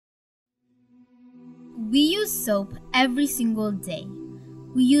We use soap every single day.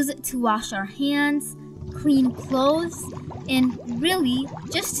 We use it to wash our hands, clean clothes, and really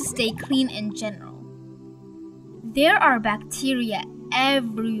just to stay clean in general. There are bacteria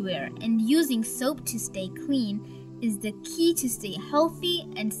everywhere, and using soap to stay clean is the key to stay healthy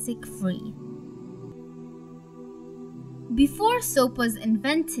and sick-free. Before soap was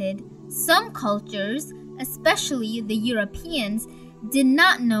invented, some cultures, especially the Europeans, did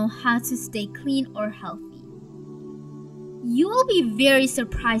not know how to stay clean or healthy. You will be very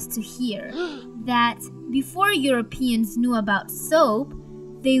surprised to hear that before Europeans knew about soap,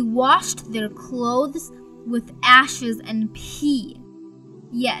 they washed their clothes with ashes and pee.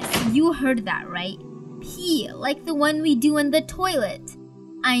 Yes, you heard that right. Pee, like the one we do in the toilet.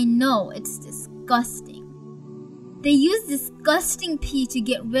 I know, it's disgusting. They use disgusting pee to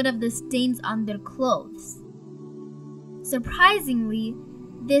get rid of the stains on their clothes. Surprisingly,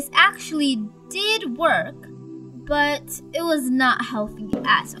 this actually did work, but it was not healthy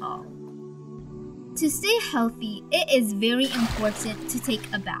at all. To stay healthy, it is very important to take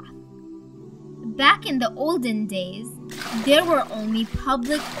a bath. Back in the olden days, there were only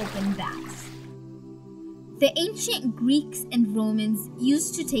public open baths. The ancient Greeks and Romans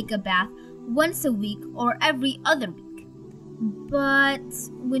used to take a bath once a week or every other week. But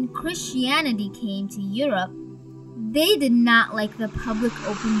when Christianity came to Europe, they did not like the public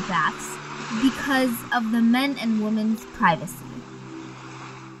open baths because of the men and women's privacy.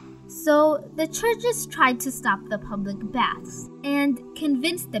 So the churches tried to stop the public baths and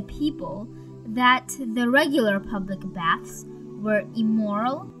convinced the people that the regular public baths were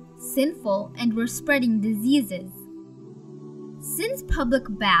immoral, sinful, and were spreading diseases. Since public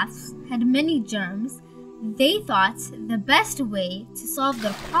baths had many germs, they thought the best way to solve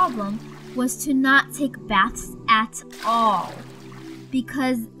the problem was to not take baths at all,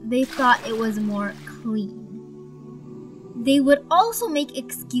 because they thought it was more clean. They would also make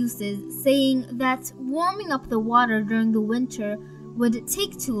excuses saying that warming up the water during the winter would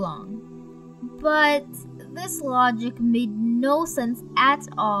take too long. But this logic made no sense at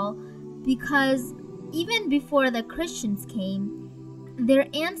all, because even before the Christians came, their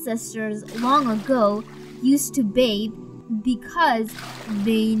ancestors long ago used to bathe because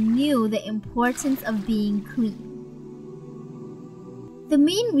they knew the importance of being clean. The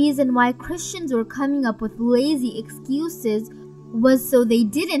main reason why Christians were coming up with lazy excuses was so they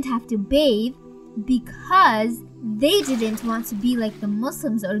didn't have to bathe, because they didn't want to be like the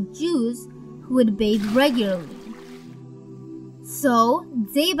Muslims or Jews who would bathe regularly. So,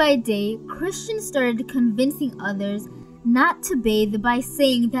 day by day, Christians started convincing others not to bathe by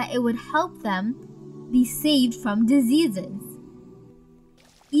saying that it would help them be saved from diseases.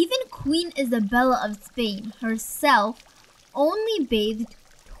 Even Queen Isabella of Spain herself only bathed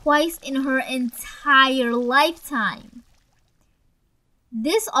twice in her entire lifetime.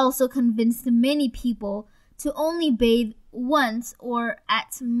 This also convinced many people to only bathe once or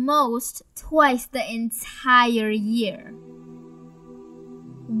at most twice the entire year.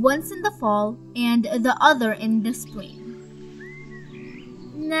 Once in the fall and the other in the spring.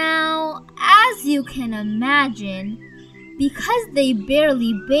 Now, as you can imagine, because they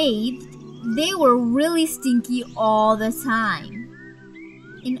barely bathed, they were really stinky all the time.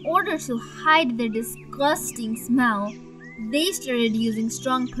 In order to hide their disgusting smell, they started using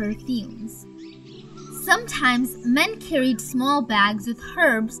strong perfumes. Sometimes men carried small bags with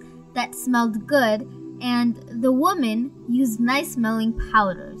herbs that smelled good, and the women used nice-smelling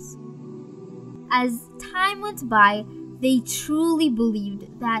powders. As time went by, they truly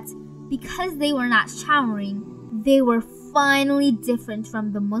believed that because they were not showering, they were finally different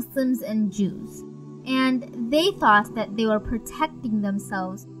from the Muslims and Jews, and they thought that they were protecting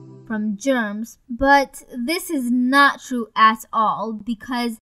themselves from germs, but this is not true at all,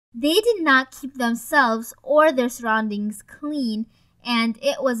 because they did not keep themselves or their surroundings clean, and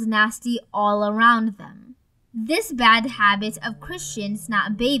it was nasty all around them. This bad habit of Christians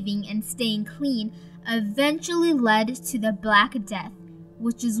not bathing and staying clean eventually led to the Black Death,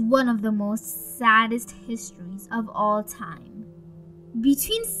 which is one of the most saddest histories of all time.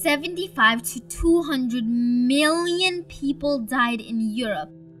 Between 75 to 200 million people died in Europe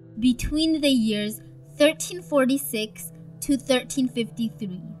between the years 1346 to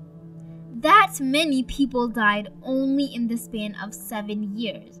 1353. That many people died only in the span of 7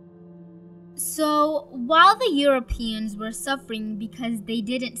 years. So, while the Europeans were suffering because they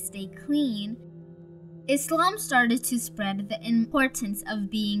didn't stay clean, Islam started to spread the importance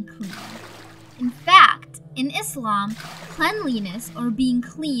of being clean. In fact, in Islam, cleanliness or being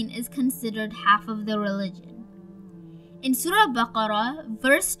clean is considered half of the religion. In Surah Baqarah,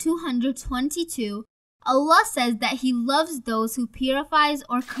 verse 222, Allah says that He loves those who purifies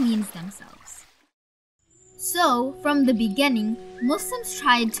or cleans themselves. So, from the beginning, Muslims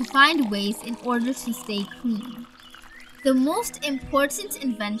tried to find ways in order to stay clean. The most important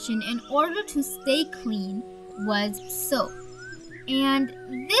invention in order to stay clean was soap. And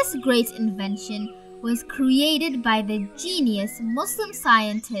this great invention was created by the genius Muslim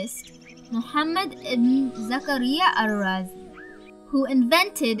scientist Muhammad ibn Zakaria Al-Razi, who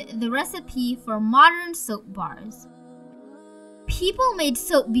invented the recipe for modern soap bars. People made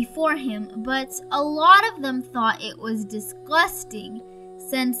soap before him, but a lot of them thought it was disgusting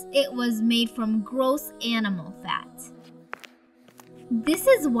since it was made from gross animal fat. This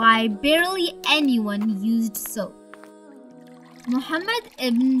is why barely anyone used soap. Muhammad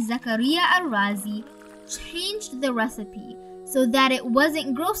ibn Zakaria Al-Razi changed the recipe so that it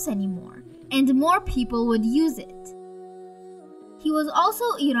wasn't gross anymore and more people would use it. He was also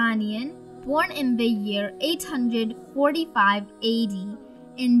Iranian, born in the year 845 AD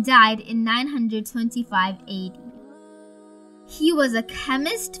and died in 925 AD. He was a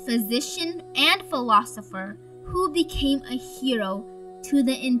chemist, physician, and philosopher who became a hero to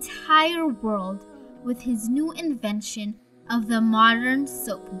the entire world with his new invention of the modern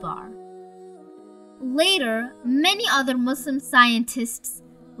soap bar. Later, many other Muslim scientists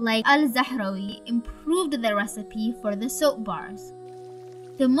like al-Zahrawi improved the recipe for the soap bars.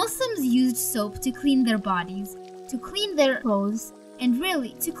 The Muslims used soap to clean their bodies, to clean their clothes, and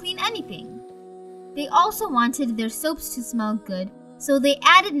really to clean anything. They also wanted their soaps to smell good, so they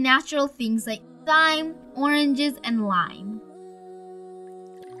added natural things like thyme, oranges, and lime.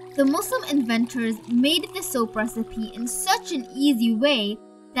 The Muslim inventors made the soap recipe in such an easy way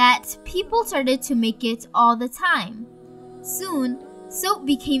that people started to make it all the time. Soon, soap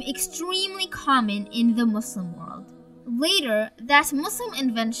became extremely common in the Muslim world. Later, that Muslim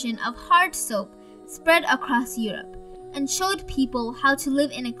invention of hard soap spread across Europe and showed people how to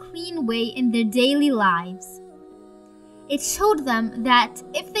live in a clean way in their daily lives. It showed them that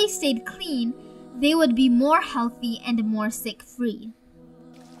if they stayed clean, they would be more healthy and more sick-free.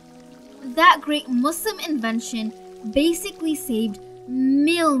 That great Muslim invention basically saved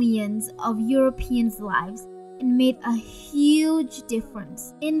millions of Europeans' lives and made a huge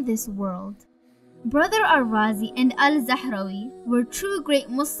difference in this world. Brother Al-Razi and al-Zahrawi were true great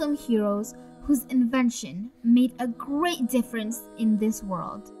Muslim heroes whose invention made a great difference in this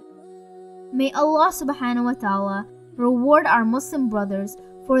world. May Allah subhanahu wa ta'ala reward our Muslim brothers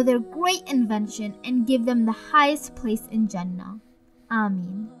for their great invention and give them the highest place in Jannah.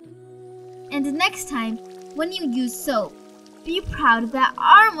 Ameen. And next time, when you use soap, be proud that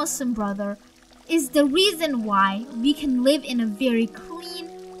our Muslim brother is the reason why we can live in a very clean,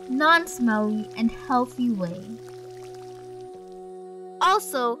 non-smelly, and healthy way.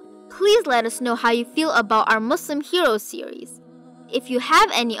 Also, please let us know how you feel about our Muslim Heroes series. If you have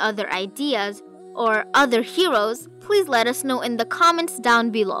any other ideas or other heroes, please let us know in the comments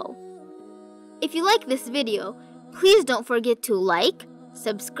down below. If you like this video, please don't forget to like,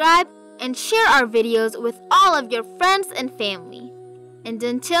 subscribe, and share our videos with all of your friends and family. And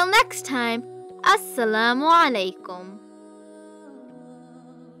until next time, Assalamu alaikum.